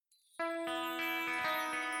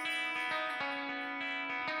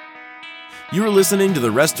You are listening to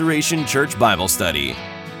the Restoration Church Bible Study.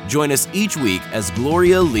 Join us each week as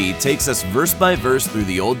Gloria Lee takes us verse by verse through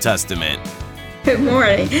the Old Testament. Good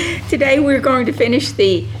morning. Today we're going to finish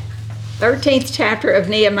the 13th chapter of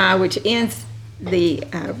Nehemiah, which ends the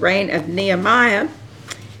reign of Nehemiah.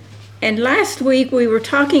 And last week we were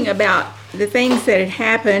talking about the things that had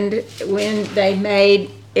happened when they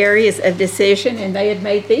made areas of decision, and they had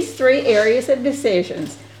made these three areas of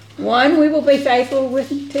decisions. One, we will be faithful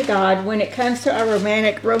to God when it comes to our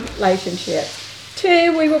romantic relationships.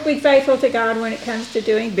 Two, we will be faithful to God when it comes to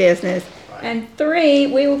doing business. And three,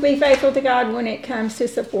 we will be faithful to God when it comes to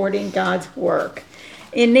supporting God's work.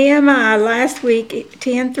 In Nehemiah last week,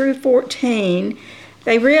 10 through 14,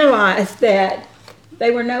 they realized that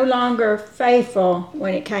they were no longer faithful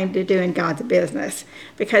when it came to doing God's business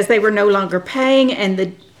because they were no longer paying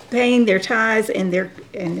their tithes and their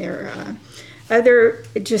other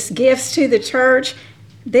just gifts to the church.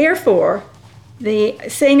 Therefore, the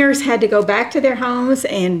singers had to go back to their homes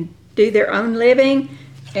and do their own living,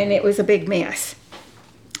 and it was a big mess.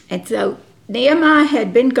 And so Nehemiah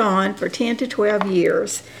had been gone for 10 to 12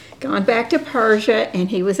 years, gone back to Persia,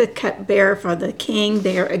 and he was a cupbearer for the king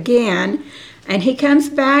there again. And he comes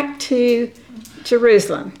back to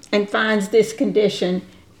Jerusalem and finds this condition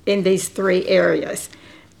in these three areas.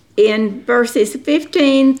 In verses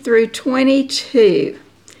 15 through 22,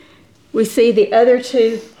 we see the other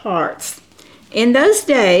two parts. In those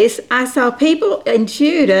days, I saw people in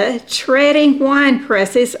Judah treading wine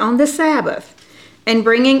presses on the Sabbath and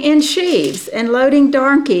bringing in sheaves and loading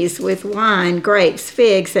donkeys with wine, grapes,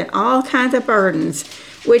 figs, and all kinds of burdens,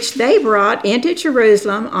 which they brought into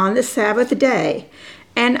Jerusalem on the Sabbath day.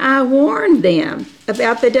 And I warned them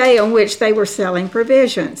about the day on which they were selling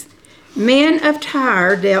provisions. Men of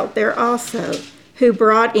Tyre dealt there also, who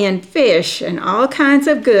brought in fish and all kinds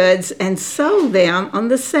of goods and sold them on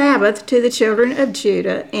the Sabbath to the children of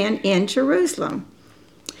Judah and in Jerusalem.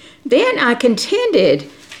 Then I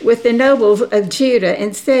contended with the nobles of Judah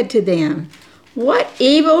and said to them, "What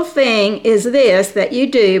evil thing is this that you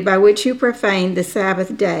do by which you profane the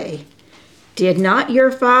Sabbath day? Did not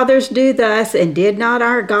your fathers do thus, and did not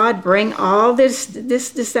our God bring all this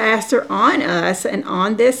disaster on us and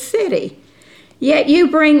on this city? Yet you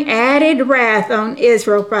bring added wrath on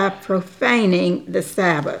Israel by profaning the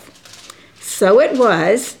Sabbath." So it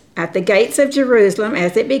was, at the gates of Jerusalem,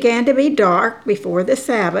 as it began to be dark before the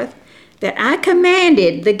Sabbath, that I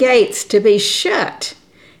commanded the gates to be shut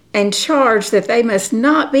and charged that they must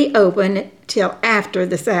not be opened till after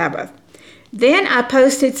the Sabbath. Then I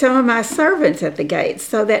posted some of my servants at the gates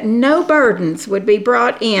so that no burdens would be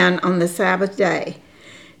brought in on the Sabbath day.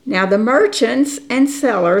 Now the merchants and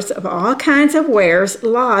sellers of all kinds of wares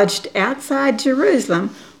lodged outside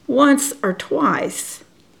Jerusalem once or twice.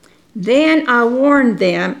 Then I warned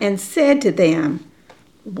them and said to them,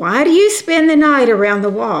 "Why do you spend the night around the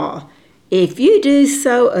wall? If you do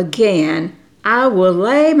so again, I will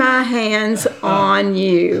lay my hands on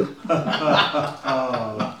you."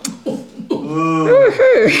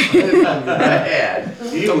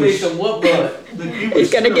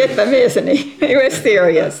 He's going to get them, isn't he? He was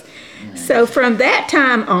serious. So from that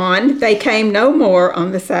time on, they came no more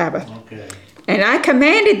on the Sabbath. Okay. And I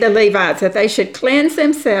commanded the Levites that they should cleanse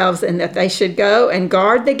themselves and that they should go and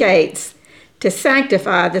guard the gates to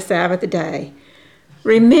sanctify the Sabbath day.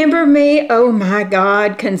 Remember me, O my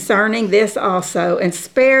God, concerning this also, and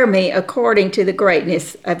spare me according to the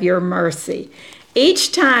greatness of your mercy.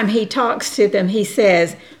 Each time he talks to them, he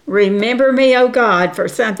says, "Remember me, O God," for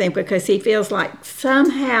something, because he feels like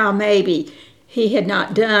somehow maybe he had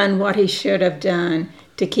not done what he should have done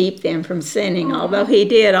to keep them from sinning, although he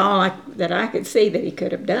did all that I could see that he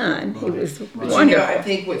could have done. He was wonderful. You know, I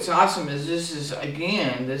think what's awesome is this is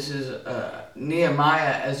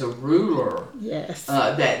Nehemiah as a ruler. Yes.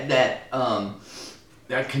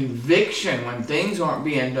 That conviction when things aren't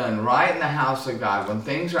being done right in the house of God, when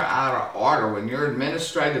things are out of order, when you're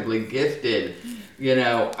administratively gifted, you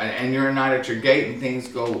know, and you're not at your gate and things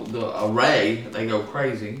go they go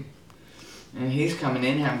crazy. And he's coming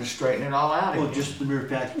in having to straighten it all out again. Well, just the mere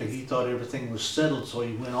fact that he thought everything was settled, so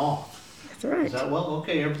he went off. That's right. Is that, well,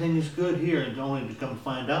 okay, everything is good here, and only to come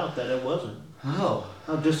find out that it wasn't. Oh.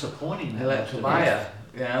 How disappointing that Let Tobiah,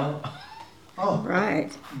 you know. Oh.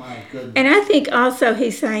 Right. My goodness. And I think also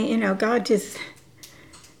he's saying, you know, God, just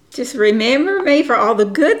remember me for all the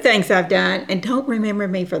good things I've done, and don't remember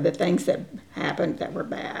me for the things that happened that were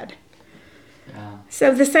bad. Yeah.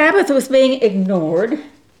 So the Sabbath was being ignored.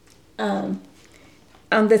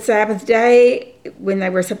 On the Sabbath day, when they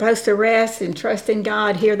were supposed to rest and trust in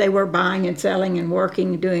God, here they were buying and selling and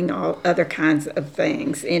working and doing all other kinds of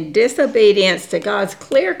things in disobedience to God's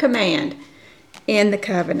clear command in the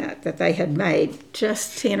covenant that they had made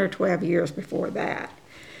just 10 or 12 years before that.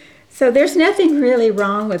 So there's nothing really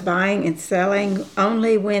wrong with buying and selling,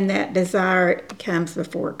 only when that desire comes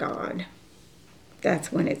before God.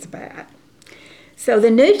 That's when it's bad. So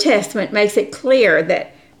the New Testament makes it clear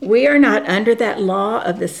that we are not under that law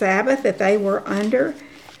of the Sabbath that they were under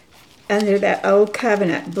that old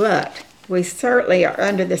covenant, but we certainly are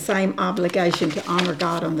under the same obligation to honor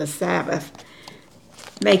God on the Sabbath,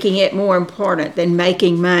 making it more important than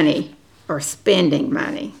making money or spending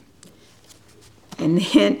money. And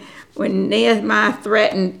then when Nehemiah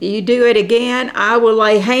threatened, you do it again, I will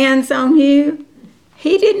lay hands on you,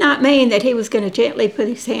 he did not mean that he was going to gently put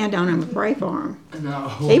his hand on him and pray for him. No.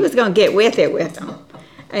 He was going to get with them.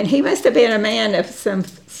 And he must have been a man of some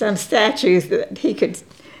statues that he could,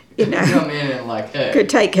 Come in and like, hey. could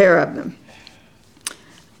take care of them.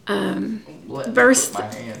 Verse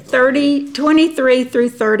 23 through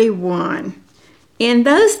 31. In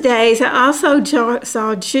those days I also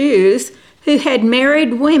saw Jews who had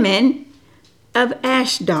married women of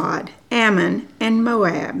Ashdod, Ammon, and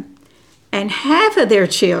Moab. And half of their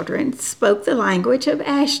children spoke the language of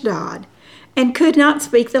Ashdod and could not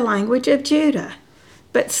speak the language of Judah,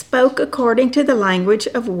 but spoke according to the language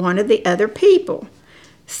of one of the other people.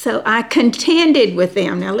 So I contended with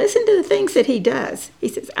them. Now listen to the things that he does. He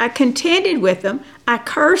says, I contended with them. I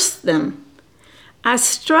cursed them. I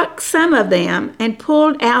struck some of them and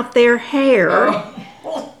pulled out their hair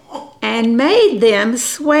and made them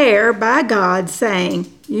swear by God,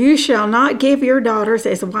 saying, you shall not give your daughters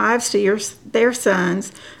as wives to their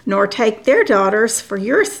sons, nor take their daughters for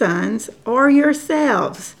your sons or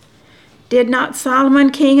yourselves. Did not Solomon,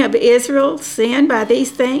 king of Israel, sin by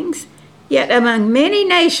these things? Yet among many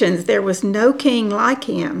nations there was no king like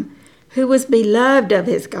him, who was beloved of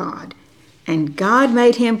his God, and God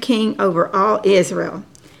made him king over all Israel.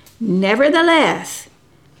 Nevertheless,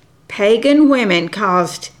 pagan women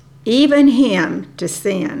caused even him to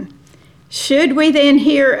sin. Should we then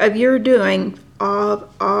hear of your doing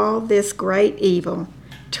all this great evil,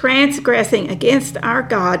 transgressing against our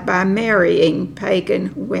God by marrying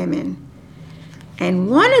pagan women? And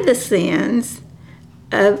one of the sins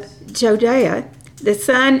of Joliah, the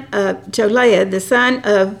son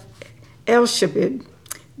of Elshabib,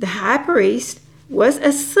 the high priest, was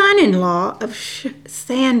a son-in-law of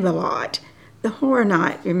Sanballat, the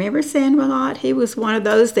Horonite. Remember Sanballat? He was one of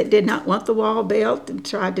those that did not want the wall built and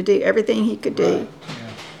tried to do everything he could do. Right.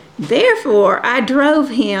 Yeah. Therefore I drove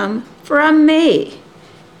him from me.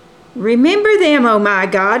 Remember them, O my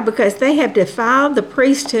God, because they have defiled the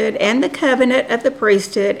priesthood and the covenant of the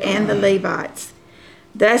priesthood and the Levites.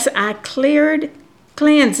 Thus I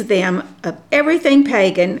cleansed them of everything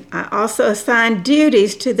pagan. I also assigned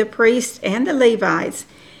duties to the priests and the Levites,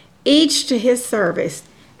 each to his service,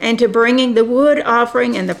 and to bringing the wood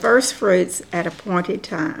offering and the first fruits at appointed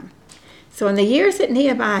time. So in the years that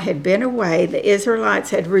Nehemiah had been away, the Israelites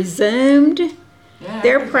had resumed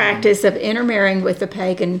their practice of intermarrying with the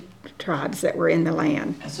pagan tribes that were in the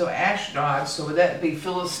land. And so Ashdod, so would that be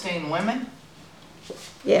Philistine women?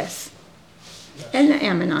 Yes. And the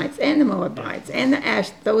Ammonites and the Moabites and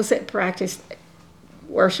those that practiced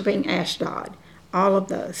worshiping Ashdod, all of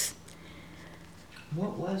those.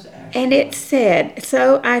 What was Ashdod? And it said,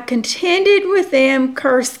 so I contended with them,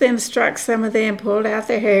 cursed them, struck some of them, pulled out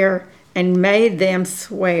their hair, and made them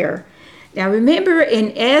swear. Now remember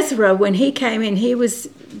in Ezra, when he came in, he was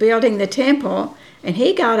building the temple, and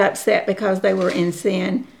he got upset because they were in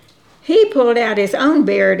sin. He pulled out his own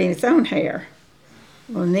beard and his own hair.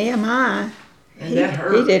 Well, Nehemiah, he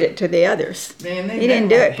did it to the others. Man, he didn't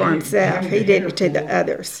do it for himself. He did it to the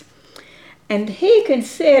others. And he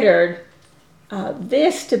considered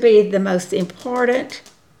this to be the most important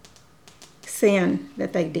sin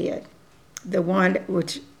that they did, the one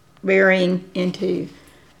which marrying into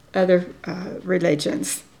other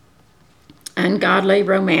religions, ungodly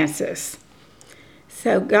romances.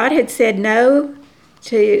 So God had said no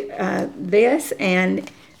to this, and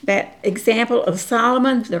that example of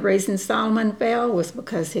Solomon, the reason Solomon fell was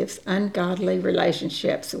because of his ungodly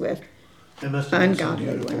relationships with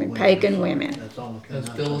ungodly women, pagan women. Those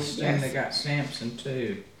Philistines, they got Samson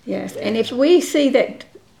too. Yes, and if we see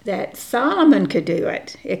that Solomon could do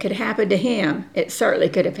it, it could happen to him, it certainly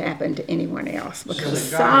could have happened to anyone else, because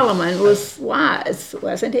Solomon was wise,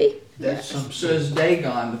 wasn't he? That's so is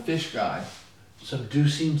Dagon, the fish god.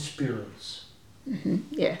 Seducing spirits. Mm-hmm.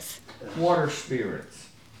 Yes. Water spirits.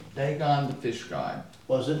 Dagon, the fish god.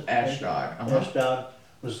 Was it? Ashdod. Ashdod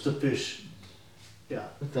was the fish. Yeah.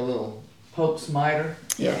 With the little poke smiter.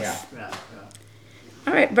 Yes. Yeah.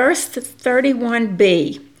 All right, verse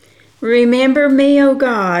 31b. Remember me, O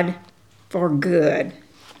God, for good.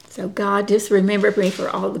 So God, just remember me for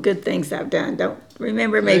all the good things I've done. Don't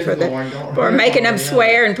remember me for making them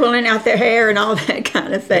swear and pulling out their hair and all that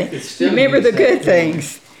kind of thing. Remember the good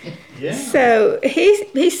things. Yeah. So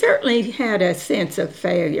he certainly had a sense of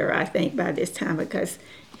failure, I think, by this time, because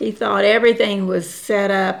he thought everything was set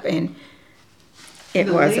up and it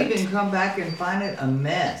wasn't. Leave and come back and find it a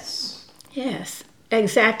mess. Yes,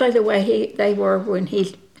 exactly the way they were when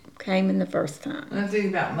he came in the first time. I'm thinking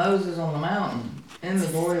about Moses on the mountain and the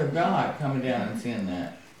glory of God coming down and seeing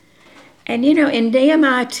that. And in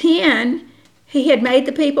Nehemiah 10, he had made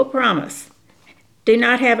the people promise. Do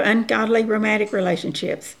not have ungodly romantic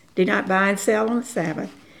relationships. Do not buy and sell on the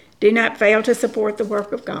Sabbath. Do not fail to support the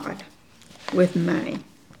work of God with money.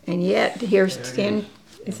 And yet, here's 10,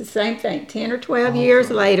 it's the same thing. 10 or 12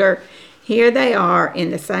 years later, here they are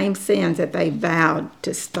in the same sins that they vowed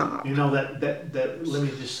to stop. That let me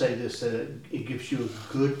just say this, that it gives you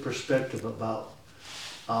a good perspective about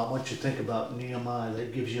what you think about Nehemiah.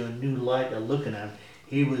 That gives you a new light of looking at him.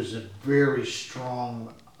 He was a very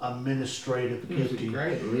strong administrative gifting. He was a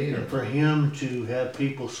great leader. And for him to have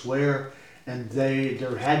people swear, and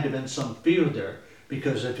there had to have been some fear there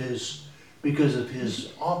because of his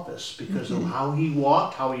office, because of how he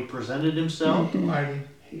walked, how he presented himself, and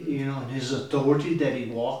his authority that he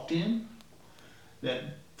walked in. That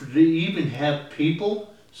to even have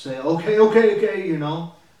people say, okay,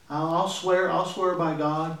 I'll swear by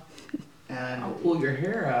God, and I'll pull your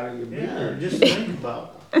hair out of your beard. Yeah, just think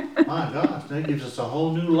about it. My gosh, that gives us a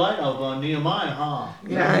whole new light of Nehemiah, huh?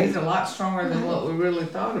 Yeah, he's a lot stronger than what we really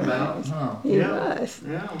thought about, huh? He was.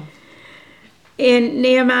 Yeah. In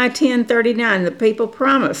Nehemiah 10:39, the people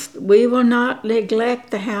promised, we will not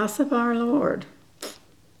neglect the house of our Lord.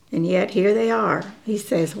 And yet here they are. He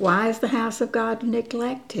says, why is the house of God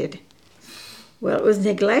neglected? Well, it was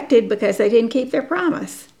neglected because they didn't keep their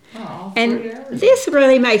promise. And this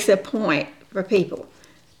really makes a point for people.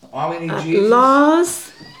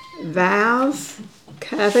 Laws, vows,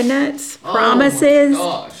 covenants, promises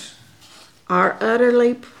are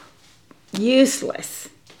utterly useless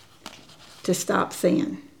to stop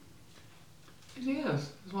sin. It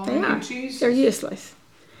is. They are. They're useless.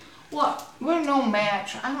 Well, we're no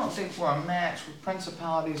match. I don't think we're a match with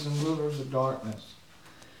principalities and rulers of darkness.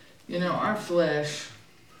 Our flesh.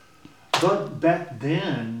 But back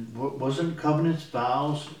then, wasn't covenants,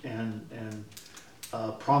 vows, and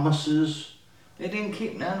promises? They didn't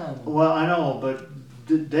keep none of them. Well, I know, but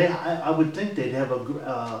I would think they'd have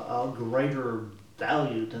a greater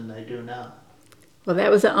value than they do now. Well,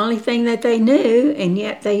 that was the only thing that they knew, and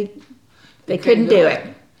yet they couldn't do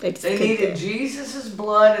it. They needed Jesus'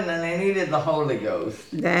 blood, and then they needed the Holy Ghost.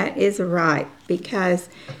 That is right, because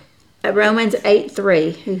Romans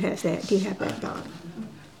 8:3. Who has that? Do you have that, Bob?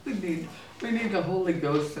 We need the Holy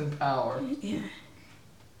Ghost and power. Yeah.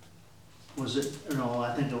 Was it? No,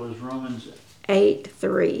 I think it was Romans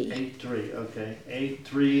 8:3. 8:3. Okay,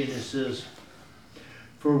 8:3, and it says,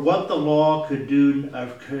 "For what the law could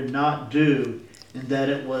not do, in that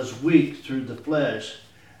it was weak through the flesh,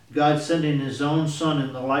 God sending His own Son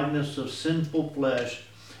in the likeness of sinful flesh,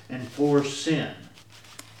 and for sin,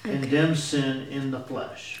 condemned sin in the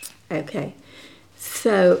flesh." Okay,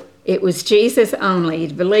 so it was Jesus only,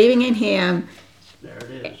 believing in Him. There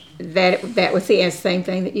it is. That was the same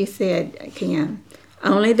thing that you said, Kim.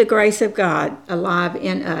 Only the grace of God alive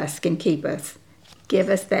in us can give us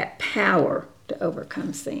that power to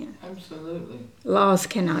overcome sin. Absolutely. Laws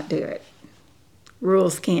cannot do it.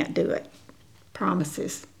 Rules can't do it.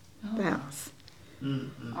 Promises, vows.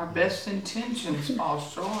 Our best intentions fall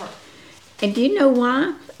short. And do you know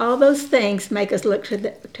why? All those things make us look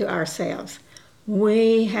to ourselves.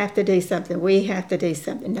 We have to do something. We have to do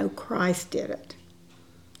something. No, Christ did it.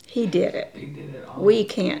 He did it. He did it all. We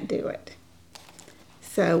can't do it.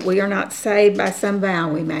 So we are not saved by some vow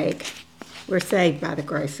we make. We're saved by the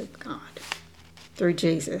grace of God through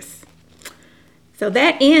Jesus. So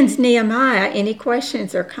that ends Nehemiah. Any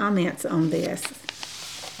questions or comments on this?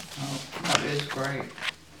 Oh, that is great.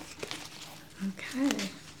 Okay.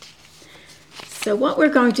 So what we're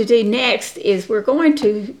going to do next is we're going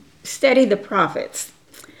to study the prophets.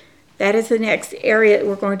 That is the next area that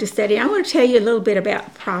we're going to study. I want to tell you a little bit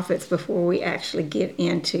about prophets before we actually get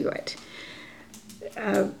into it.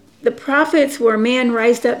 The prophets were men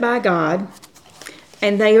raised up by God,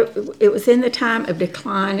 and it was in the time of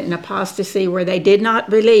decline and apostasy where they did not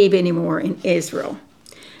believe anymore in Israel.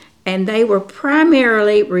 And they were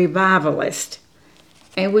primarily revivalists.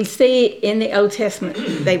 And we see in the Old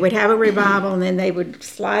Testament, they would have a revival, and then they would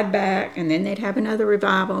slide back, and then they'd have another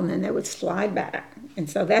revival, and then they would slide back. And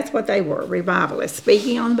so that's what they were, revivalists,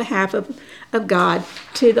 speaking on behalf of God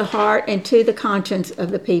to the heart and to the conscience of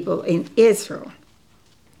the people in Israel.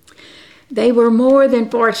 They were more than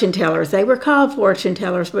fortune tellers. They were called fortune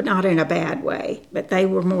tellers, but not in a bad way. But they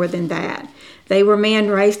were more than that. They were men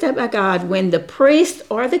raised up by God when the priest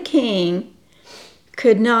or the king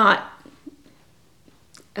could not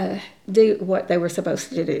do what they were supposed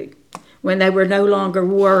to do, when they were no longer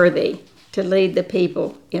worthy to lead the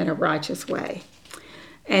people in a righteous way.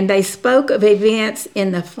 And they spoke of events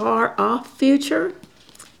in the far-off future,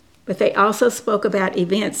 but they also spoke about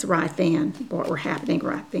events right then, what were happening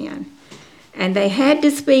right then. And they had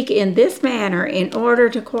to speak in this manner in order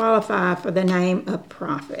to qualify for the name of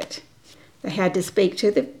prophet. They had to speak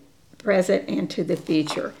to the present and to the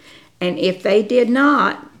future. And if they did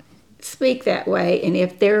not speak that way, and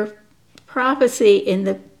if their prophecy in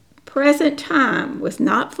the present time was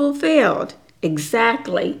not fulfilled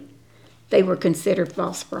exactly, they were considered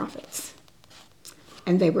false prophets.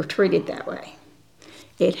 And they were treated that way.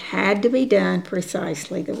 It had to be done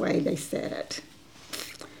precisely the way they said it.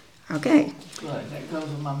 Okay. Good. That goes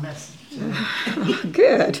with my message.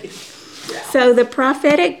 Good. So the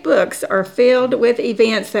prophetic books are filled with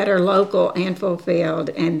events that are local and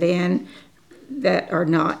fulfilled, and then that are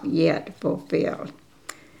not yet fulfilled.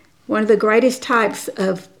 One of the greatest types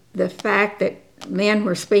of the fact that men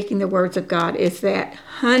were speaking the words of God is that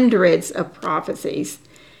hundreds of prophecies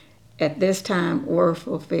at this time were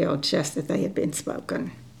fulfilled just as they had been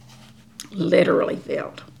spoken. Literally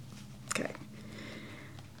filled. Okay.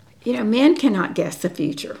 You know, men cannot guess the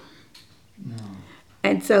future. No.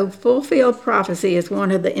 And so fulfilled prophecy is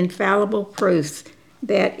one of the infallible proofs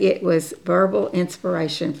that it was verbal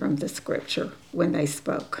inspiration from the scripture when they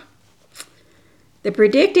spoke. The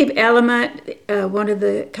predictive element, one of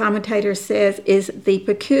the commentators says, is the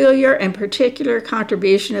peculiar and particular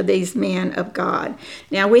contribution of these men of God.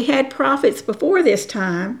 Now, we had prophets before this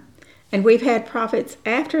time, and we've had prophets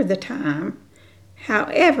after the time.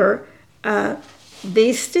 However,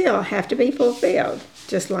 these still have to be fulfilled,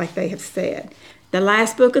 just like they have said. The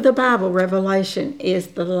last book of the Bible, Revelation, is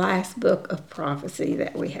the last book of prophecy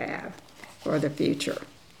that we have for the future.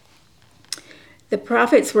 The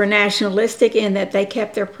prophets were nationalistic in that they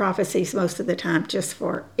kept their prophecies most of the time just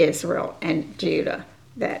for Israel and Judah,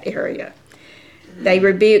 that area. They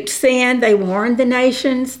rebuked sin, they warned the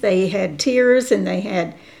nations, they had tears, and they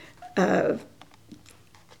had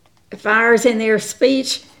fires in their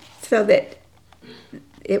speech, so that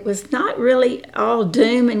it was not really all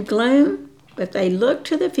doom and gloom, but they looked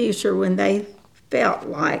to the future when they felt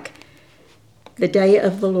like the day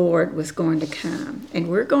of the Lord was going to come. And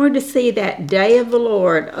we're going to see that day of the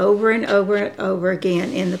Lord over and over and over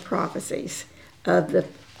again in the prophecies of the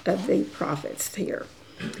prophets here.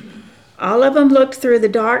 All of them looked through the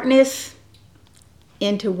darkness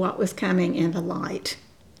into what was coming in the light,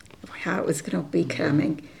 how it was going to be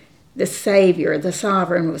coming. The Savior, the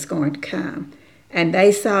Sovereign, was going to come. And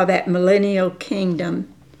they saw that millennial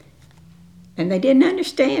kingdom, and they didn't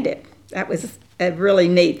understand it. That was a really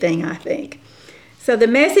neat thing, I think. So the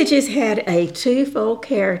messages had a twofold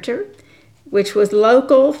character, which was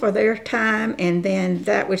local for their time, and then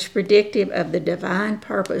that was predictive of the divine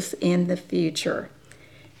purpose in the future.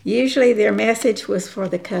 Usually their message was for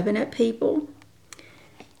the covenant people,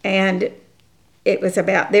 and it was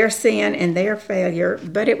about their sin and their failure,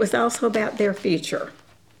 but it was also about their future.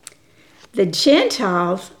 The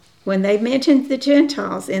Gentiles, when they mentioned the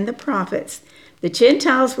Gentiles in the prophets, the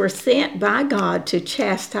Gentiles were sent by God to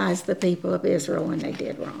chastise the people of Israel when they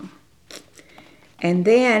did wrong. And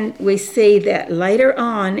then we see that later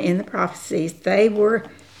on in the prophecies, they were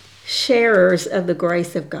sharers of the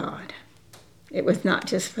grace of God. It was not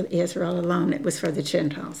just for Israel alone, it was for the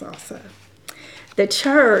Gentiles also. The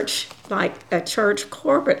church, like a church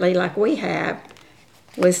corporately like we have,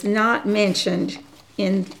 was not mentioned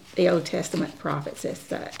in the Old Testament prophets as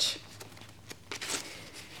such.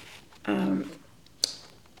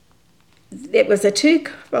 It was a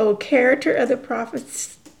twofold character of the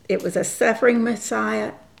prophets. It was a suffering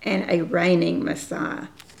Messiah and a reigning Messiah.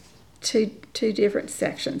 Two different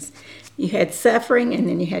sections. You had suffering, and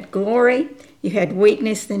then you had glory. You had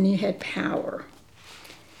weakness, then you had power.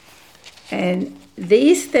 And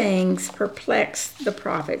these things perplexed the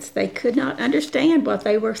prophets. They could not understand what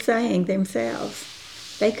they were saying themselves.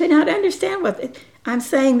 They could not understand I'm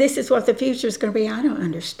saying this is what the future is going to be. I don't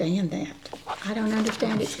understand that. I don't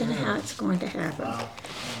understand how it's going to happen. Wow.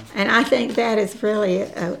 And I think that is really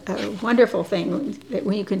a wonderful thing, that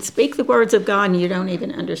when you can speak the words of God and you don't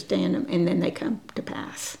even understand them, and then they come to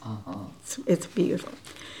pass. Uh-huh. It's beautiful.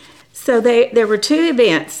 So there were two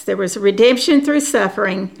events. There was redemption through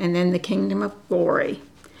suffering, and then the kingdom of glory.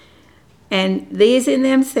 And these in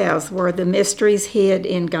themselves were the mysteries hid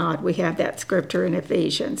in God. We have that scripture in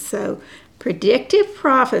Ephesians. So predictive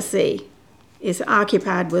prophecy is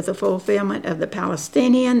occupied with the fulfillment of the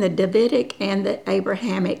Palestinian, the Davidic, and the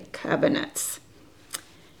Abrahamic covenants.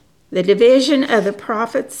 The division of the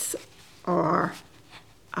prophets are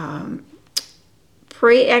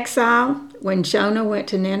pre-exile, when Jonah went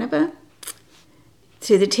to Nineveh,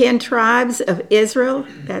 to the 10 tribes of Israel,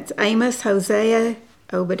 that's Amos, Hosea,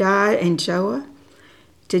 Obadiah, and Joah.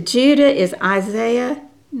 To Judah is Isaiah,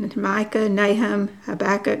 Micah, Nahum,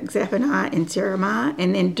 Habakkuk, Zephaniah, and Jeremiah.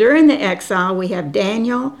 And then during the exile, we have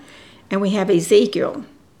Daniel and we have Ezekiel.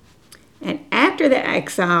 And after the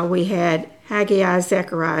exile, we had Haggai,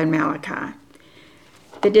 Zechariah, and Malachi.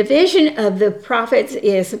 The division of the prophets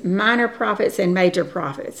is minor prophets and major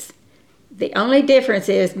prophets. The only difference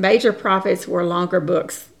is major prophets were longer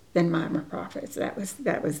books than minor prophets. That was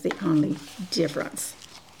the only difference.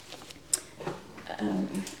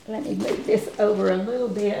 Let me move this over a little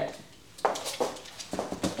bit so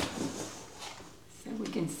we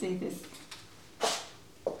can see this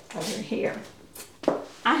over here.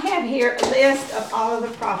 I have here a list of all of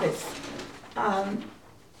the prophets. And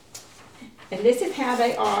this is how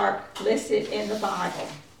they are listed in the Bible.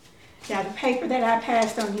 Now, the paper that I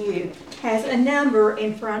passed on you has a number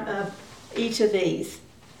in front of each of these.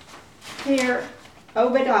 Here,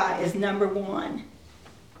 Obadiah is number 1.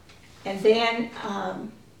 And then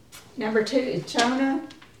number 2 is Jonah,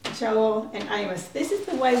 Joel, and Amos. This is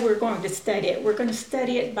the way we're going to study it. We're going to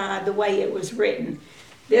study it by the way it was written.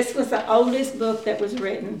 This was the oldest book that was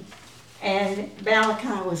written, and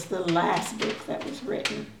Malachi was the last book that was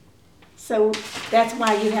written. So that's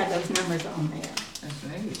why you have those numbers on there. That's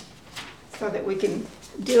neat. So that we can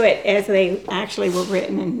do it as they actually were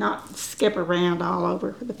written and not skip around all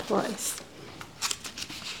over the place.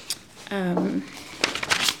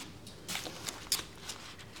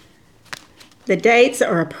 The dates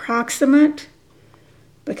are approximate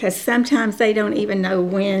because sometimes they don't even know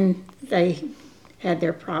when they had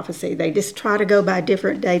their prophecy. They just try to go by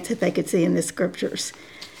different dates that they could see in the scriptures.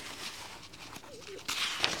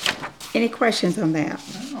 Any questions on that?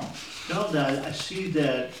 No, I see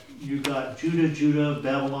that you got Judah,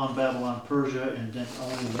 Babylon, Persia, and then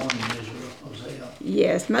only one in Israel, Hosea.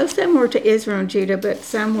 Yes, most of them were to Israel and Judah, but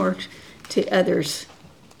some were to others.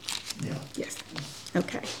 Yeah. Yes.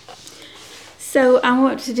 Okay. So I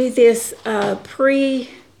want to do this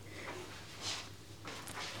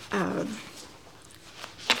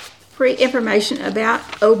pre-information about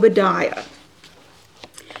Obadiah.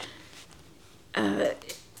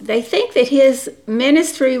 They think that his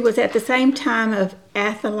ministry was at the same time of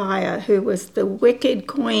Athaliah, who was the wicked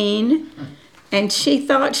queen, and she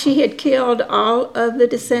thought she had killed all of the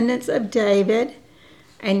descendants of David,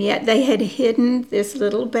 and yet they had hidden this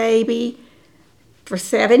little baby for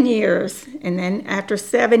 7 years, and then after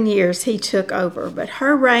 7 years he took over. But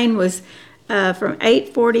her reign was from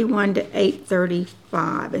 841 to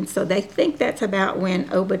 835, and so they think that's about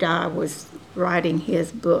when Obadiah was writing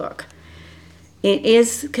his book. It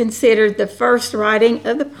is considered the first writing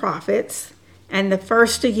of the prophets and the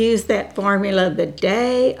first to use that formula, the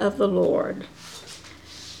day of the Lord.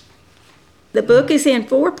 The book is in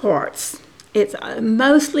 4 parts. It's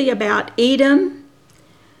mostly about Edom,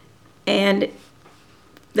 and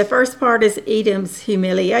the first part is Edom's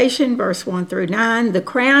humiliation, verse 1 through 9, the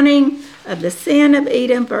crowning of the sin of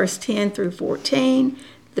Edom, verse 10 through 14,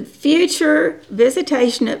 the future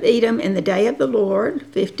visitation of Edom in the day of the Lord,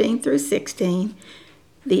 15 through 16,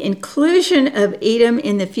 the inclusion of Edom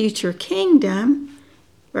in the future kingdom,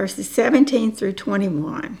 verses 17 through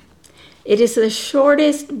 21. It is the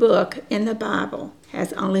shortest book in the Bible,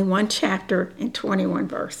 has only 1 chapter and 21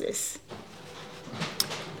 verses.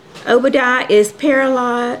 Obadiah is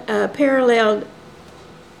paralleled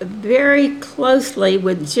very closely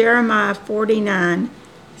with Jeremiah 49,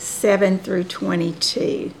 7 through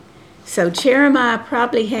 22. So Jeremiah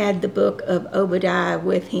probably had the book of Obadiah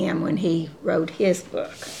with him when he wrote his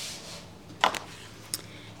book.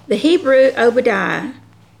 The Hebrew Obadiah,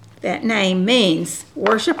 that name means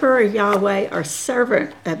worshiper of Yahweh or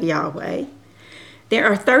servant of Yahweh. There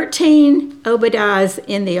are 13 Obadiahs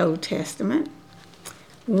in the Old Testament.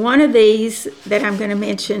 One of these that I'm going to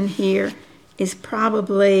mention here is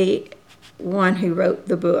probably one who wrote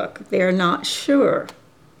the book. They're not sure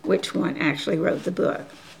which one actually wrote the book.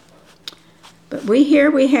 But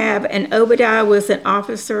we have an Obadiah was an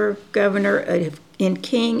officer, governor in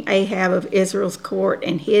King Ahab of Israel's court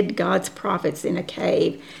and hid God's prophets in a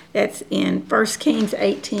cave. That's in 1 Kings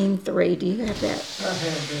 18:3. Do you have that? I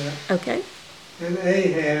have that. Okay. And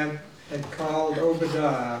Ahab had called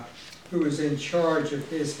Obadiah, who was in charge of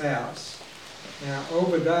his house. Now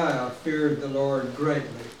Obadiah feared the Lord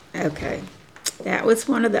greatly. Okay. That was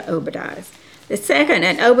one of the Obadiahs. The second,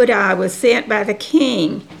 and Obadiah was sent by the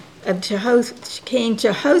king of King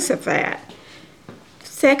Jehoshaphat.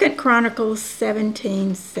 2 Chronicles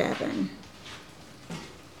 17:7.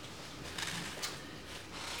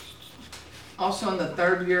 Also in the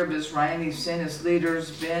 3rd year of his reign, he sent his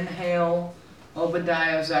leaders Ben-Hail,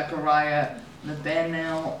 Obadiah, Zechariah,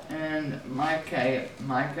 Nathanael, and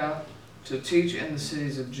Micah to teach in the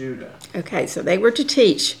cities of Judah. Okay, so they were to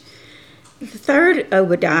teach. The third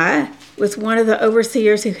Obadiah was one of the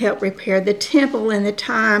overseers who helped repair the temple in the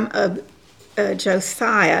time of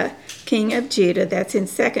Josiah, king of Judah. That's in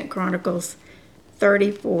 2 Chronicles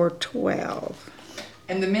 34:12.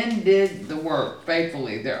 And the men did the work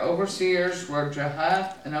faithfully. Their overseers were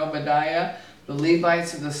Jehath and Obadiah, the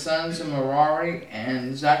Levites of the sons of Merari,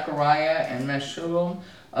 and Zechariah and Meshullam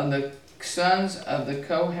of the sons of the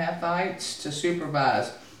Kohathites to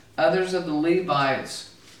supervise. Others of the Levites,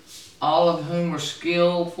 all of whom were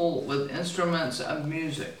skillful with instruments of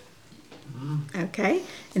music. Okay,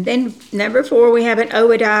 and then number 4, we have an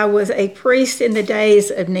Obadiah was a priest in the days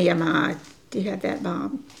of Nehemiah. Do you have that,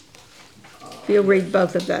 Bob? You'll read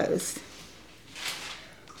both of those.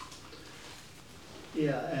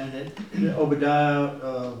 Yeah, and Obadiah,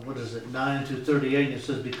 9-38, it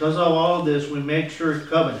says, because of all this, we make sure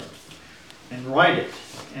covenant and write it,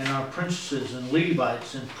 and our princes and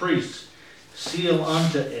Levites and priests seal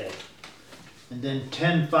unto it. And then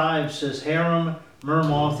 10:5 says Haram,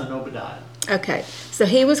 Mermoth, and Obadiah. Okay, so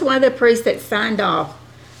he was one of the priests that signed off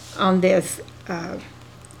on this,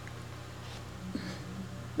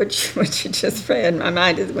 which you just read. My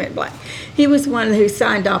mind just went blank. He was one who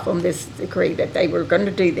signed off on this decree that they were going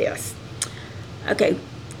to do this. Okay,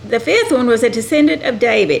 the 5th one was a descendant of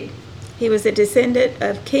David. He was a descendant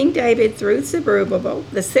of King David through Zerubbabel.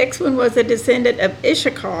 The 6th one was a descendant of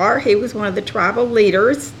Issachar. He was one of the tribal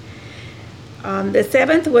leaders. The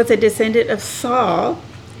 7th was a descendant of Saul.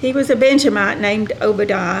 He was a Benjamite named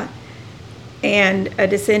Obadiah and a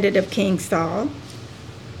descendant of King Saul.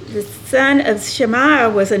 The son of Shemaiah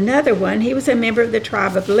was another one. He was a member of the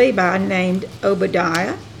tribe of Levi named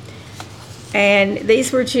Obadiah. And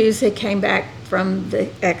these were Jews who came back from the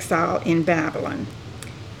exile in Babylon.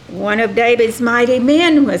 One of David's mighty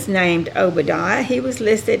men was named Obadiah. He was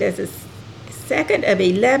listed as a second of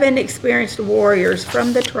 11 experienced warriors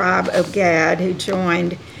from the tribe of Gad who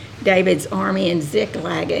joined David's army in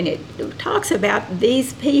Ziklag. And it talks about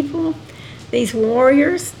these people, these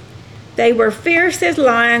warriors. They were fierce as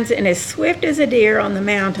lions and as swift as a deer on the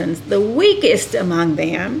mountains. The weakest among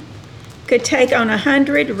them could take on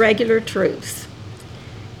 100 regular troops.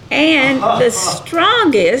 And the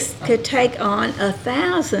strongest could take on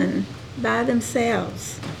 1,000 by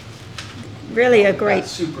themselves. Really a great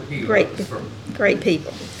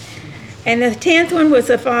people. And the 10th one was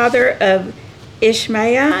the father of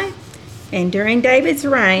Ishmael. And during David's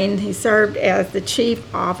reign, he served as the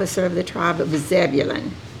chief officer of the tribe of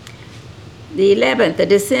Zebulun. The 11th, the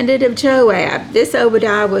descendant of Joab. This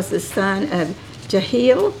Obadiah was the son of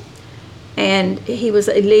Jehiel, and he was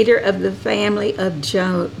a leader of the family of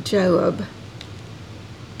Joab.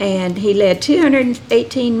 And he led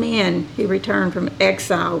 218 men who returned from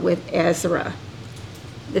exile with Ezra.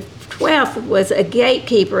 The 12th was a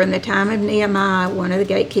gatekeeper in the time of Nehemiah, one of the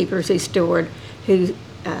gatekeepers who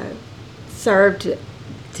served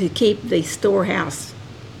to keep the storehouse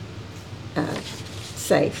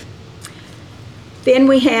safe. Then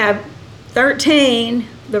we have 13,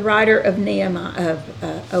 the writer of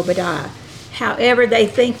Obadiah. However, they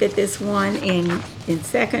think that this one in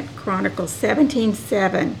 2 Chronicles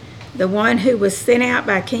 17:7, the one who was sent out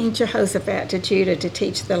by King Jehoshaphat to Judah to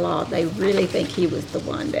teach the law, they really think he was the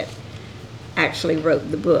one that actually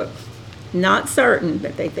wrote the book. Not certain,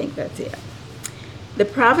 but they think that's it. The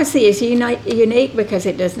prophecy is unique because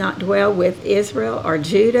it does not dwell with Israel or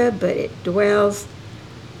Judah, but it dwells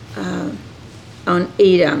on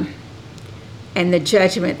Edom and the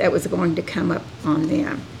judgment that was going to come up on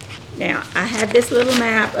them. Now, I have this little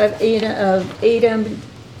map of Edom. Edom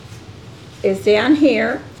is down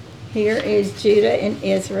here. Here is Judah and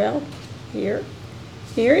Israel. Here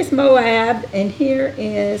is Moab, and here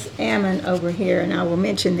is Ammon over here, and I will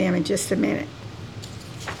mention them in just a minute.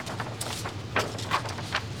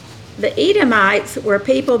 The Edomites were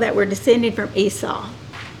people that were descended from Esau.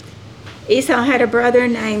 Esau had a brother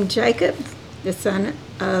named Jacob, the son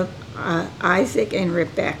of Isaac and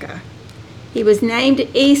Rebekah. He was named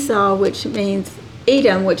Esau, which means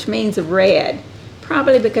Edom, which means red,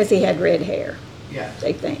 probably because he had red hair, Yeah.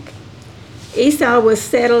 they think. Esau was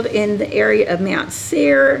settled in the area of Mount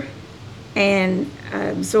Seir and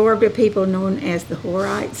absorbed a people known as the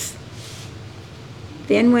Horites.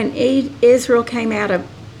 Then when Israel came out of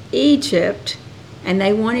Egypt and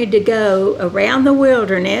they wanted to go around the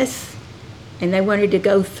wilderness and they wanted to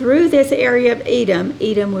go through this area of Edom,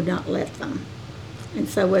 Edom would not let them. And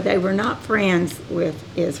so they were not friends with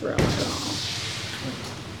Israel at all.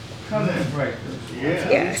 Covenant breakers. Yeah.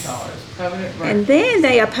 Yes. Covenant breakers. And then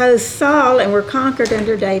they opposed Saul and were conquered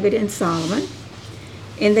under David and Solomon.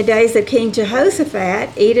 In the days of King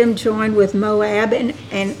Jehoshaphat, Edom joined with Moab and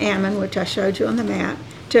Ammon, which I showed you on the map,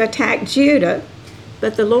 to attack Judah,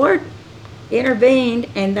 but the Lord intervened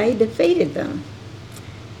and they defeated them.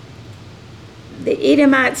 The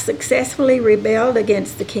Edomites successfully rebelled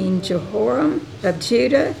against the King Jehoram of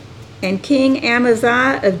Judah, and King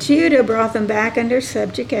Amaziah of Judah brought them back under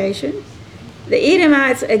subjugation. The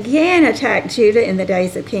Edomites again attacked Judah in the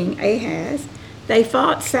days of King Ahaz. They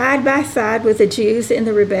fought side by side with the Jews in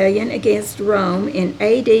the rebellion against Rome in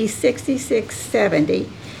AD 66-70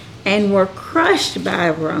 and were crushed by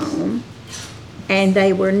Rome, and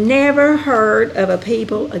they were never heard of a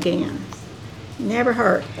people again. Never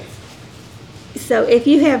heard. So if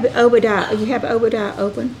you have Obadiah, you have Obadiah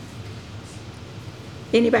open?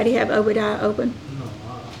 Anybody have Obadiah open? No.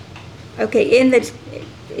 Okay, if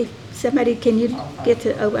somebody, can you get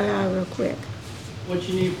to Obadiah real quick? What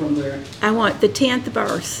you need from there? I want the 10th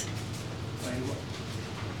verse.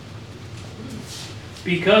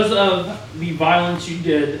 Because of the violence you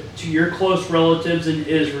did to your close relatives in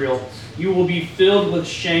Israel, you will be filled with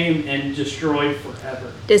shame and destroyed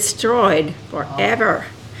forever. Destroyed forever.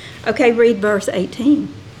 Okay, read verse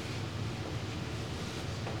 18.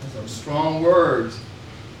 Some strong words.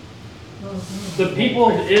 The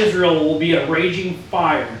people of Israel will be a raging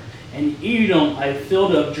fire, and Edom a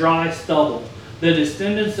field of dry stubble. The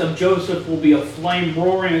descendants of Joseph will be a flame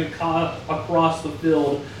roaring across the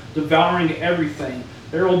field, devouring everything.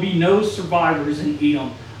 There will be no survivors in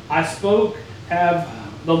Edom. The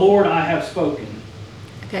Lord I have spoken.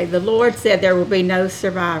 Okay, the Lord said there will be no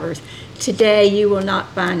survivors. Today you will not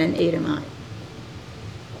find an Edomite.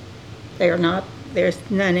 There's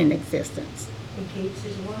none in existence. He keeps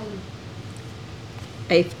his word.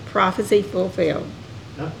 A prophecy fulfilled.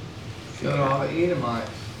 No. Killed all the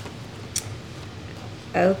Edomites.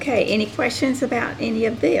 Okay, any questions about any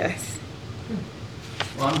of this?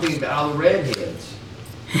 Well, I'm thinking about all the redheads.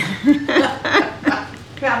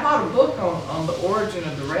 I bought a book on the origin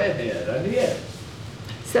of the redhead. I did.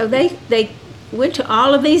 So they went to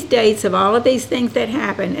all of these dates of all of these things that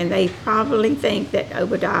happened, and they probably think that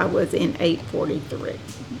Obadiah was in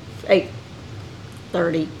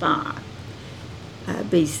 835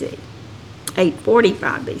 BC,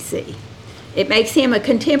 845 BC. It makes him a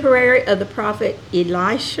contemporary of the prophet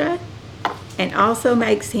Elisha, and also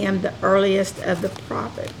makes him the earliest of the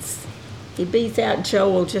prophets. He beats out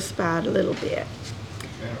Joel just by a little bit.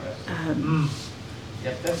 Interesting.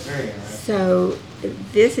 Yep, that's very interesting. So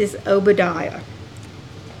this is Obadiah.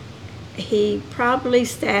 He probably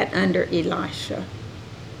sat under Elisha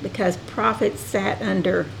because prophets sat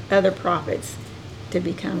under other prophets to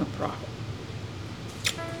become a prophet.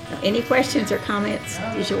 Any questions or comments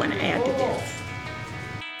that you want to add to this?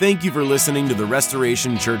 Thank you for listening to the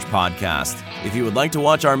Restoration Church podcast. If you would like to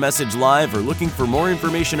watch our message live or looking for more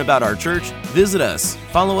information about our church, visit us.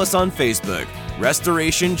 Follow us on Facebook,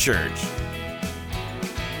 Restoration Church.